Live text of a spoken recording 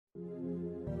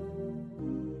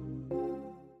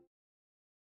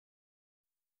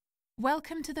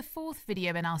Welcome to the fourth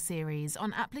video in our series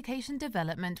on application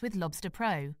development with Lobster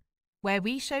Pro, where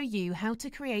we show you how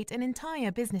to create an entire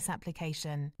business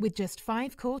application with just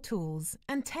 5 core tools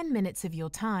and 10 minutes of your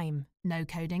time, no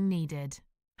coding needed.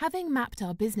 Having mapped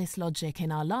our business logic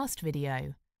in our last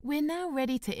video, we're now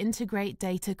ready to integrate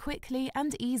data quickly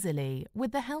and easily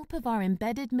with the help of our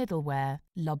embedded middleware,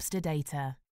 Lobster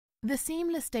Data. The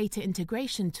Seamless Data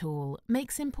Integration tool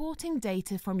makes importing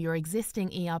data from your existing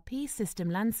ERP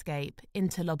system landscape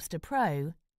into Lobster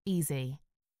Pro easy.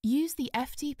 Use the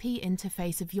FTP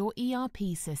interface of your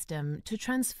ERP system to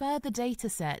transfer the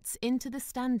datasets into the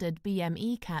standard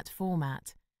BMECAT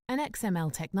format, an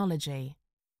XML technology.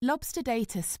 Lobster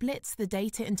Data splits the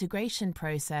data integration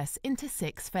process into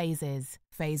 6 phases.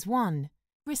 Phase 1.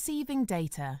 Receiving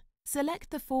data. Select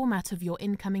the format of your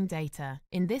incoming data,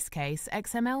 in this case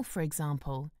XML for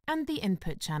example, and the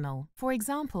input channel, for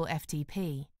example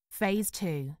FTP. Phase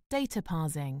 2. Data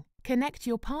parsing. Connect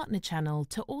your partner channel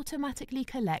to automatically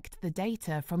collect the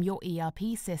data from your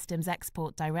ERP system's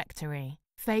export directory.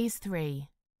 Phase 3.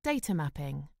 Data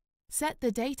mapping. Set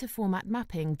the data format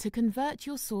mapping to convert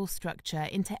your source structure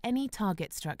into any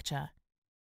target structure.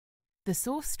 The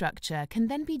source structure can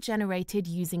then be generated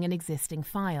using an existing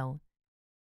file.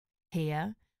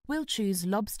 Here, we'll choose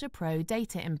Lobster Pro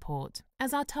Data Import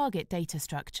as our target data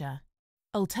structure.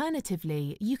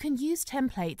 Alternatively, you can use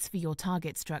templates for your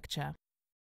target structure.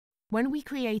 When we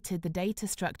created the data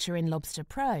structure in Lobster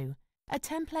Pro, a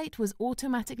template was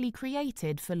automatically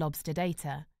created for Lobster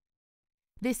Data.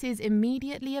 This is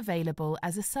immediately available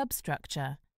as a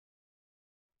substructure.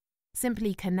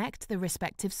 Simply connect the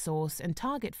respective source and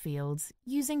target fields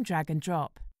using drag and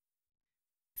drop.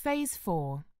 Phase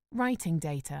 4. Writing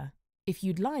data. If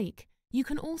you'd like, you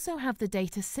can also have the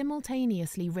data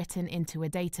simultaneously written into a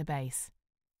database.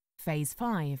 Phase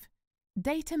 5.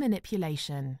 Data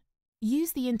manipulation.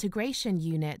 Use the integration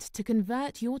unit to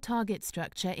convert your target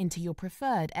structure into your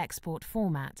preferred export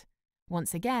format.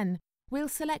 Once again, we'll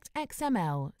select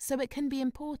XML so it can be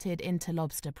imported into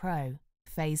Lobster Pro.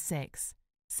 Phase 6.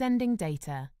 Sending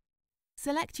data.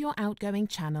 Select your outgoing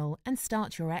channel and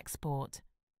start your export.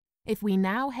 If we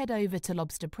now head over to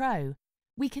Lobster Pro,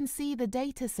 we can see the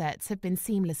datasets have been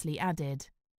seamlessly added.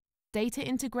 Data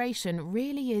integration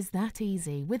really is that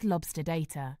easy with Lobster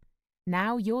Data.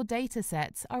 Now your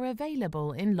datasets are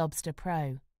available in Lobster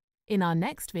Pro. In our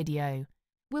next video,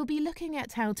 we'll be looking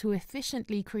at how to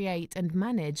efficiently create and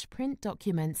manage print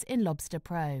documents in Lobster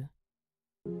Pro.